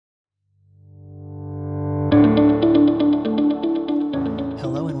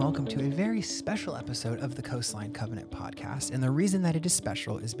special episode of the Coastline Covenant podcast. And the reason that it is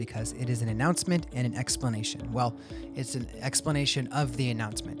special is because it is an announcement and an explanation. Well, it's an explanation of the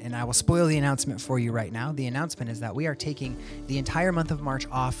announcement, and I will spoil the announcement for you right now. The announcement is that we are taking the entire month of March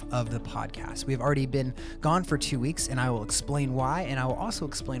off of the podcast. We've already been gone for 2 weeks, and I will explain why, and I will also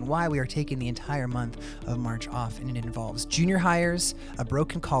explain why we are taking the entire month of March off, and it involves junior hires, a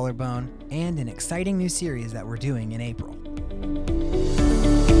broken collarbone, and an exciting new series that we're doing in April.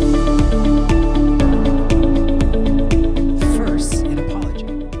 First, an apology.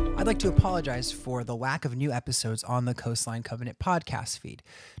 I'd like to apologize for the lack of new episodes on the Coastline Covenant podcast feed.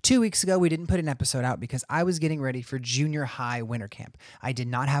 2 weeks ago, we didn't put an episode out because I was getting ready for junior high winter camp. I did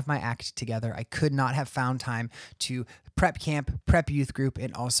not have my act together. I could not have found time to prep camp, prep youth group,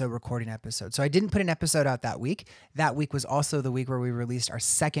 and also record an episode. So I didn't put an episode out that week. That week was also the week where we released our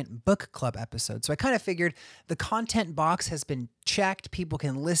second book club episode. So I kind of figured the content box has been checked. People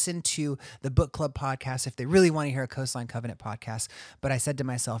can listen to the book club podcast if they really want to hear a Coastline Covenant podcast. But I said to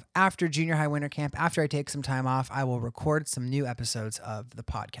myself, after junior high winter camp, after I take some time off, I will record some new episodes of the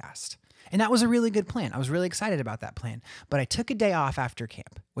podcast. And that was a really good plan. I was really excited about that plan. But I took a day off after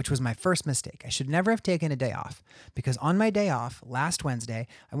camp, which was my first mistake. I should never have taken a day off because on my day off last Wednesday,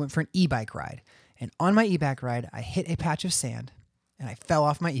 I went for an e-bike ride. And on my e-bike ride, I hit a patch of sand and I fell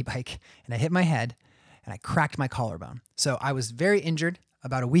off my e-bike and I hit my head and I cracked my collarbone. So I was very injured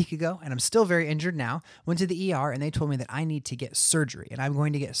about a week ago, and I'm still very injured now. Went to the ER and they told me that I need to get surgery, and I'm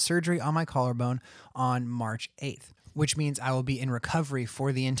going to get surgery on my collarbone on March 8th, which means I will be in recovery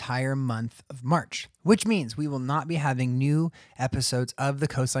for the entire month of March, which means we will not be having new episodes of the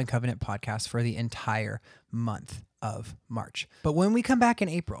Coastline Covenant podcast for the entire month of March. But when we come back in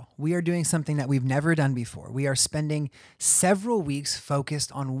April, we are doing something that we've never done before. We are spending several weeks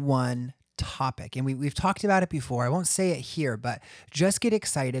focused on one topic. And we've talked about it before. I won't say it here, but just get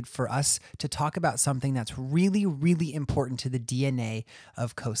excited for us to talk about something that's really, really important to the DNA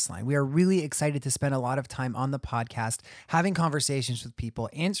of Coastline. We are really excited to spend a lot of time on the podcast, having conversations with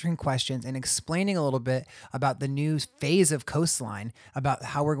people, answering questions, and explaining a little bit about the new phase of Coastline, about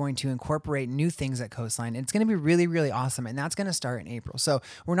how we're going to incorporate new things at Coastline. And it's going to be really, really awesome. And that's going to start in April. So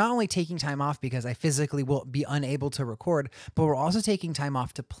we're not only taking time off because I physically will be unable to record, but we're also taking time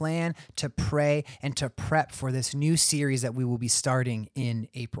off to plan, to pray, and to prep for this new series that we will be starting in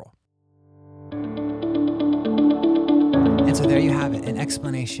April. And so there you have it, an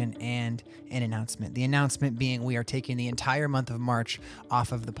explanation and an announcement. The announcement being we are taking the entire month of March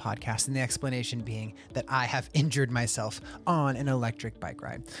off of the podcast, and the explanation being that I have injured myself on an electric bike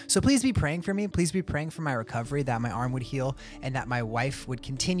ride. So please be praying for me. Please be praying for my recovery, that my arm would heal, and that my wife would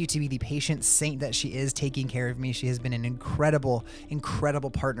continue to be the patient saint that she is, taking care of me. She has been an incredible,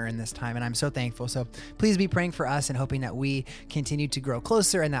 incredible partner in this time, and I'm so thankful. So please be praying for us and hoping that we continue to grow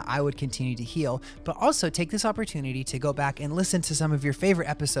closer and that I would continue to heal. But also take this opportunity to go back and listen to some of your favorite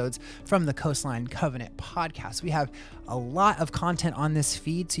episodes from the Coastline Covenant podcast. We have a lot of content on this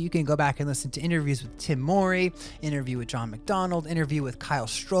feed, so you can go back and listen to interviews with Tim Morey, interview with John McDonald, interview with Kyle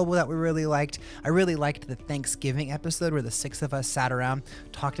Strobel that we really liked. I really liked the Thanksgiving episode where the six of us sat around,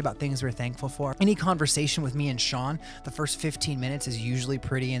 talked about things we're thankful for. Any conversation with me and Sean, the first 15 minutes is usually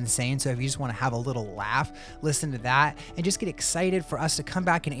pretty insane. So if you just want to have a little laugh, listen to that and just get excited for us to come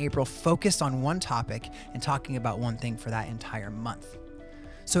back in April focused on one topic and talking about one thing for that entire month.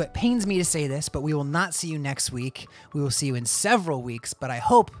 So it pains me to say this, but we will not see you next week. We will see you in several weeks, but I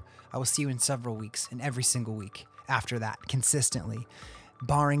hope I will see you in several weeks and every single week after that consistently,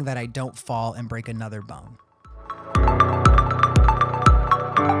 barring that I don't fall and break another bone.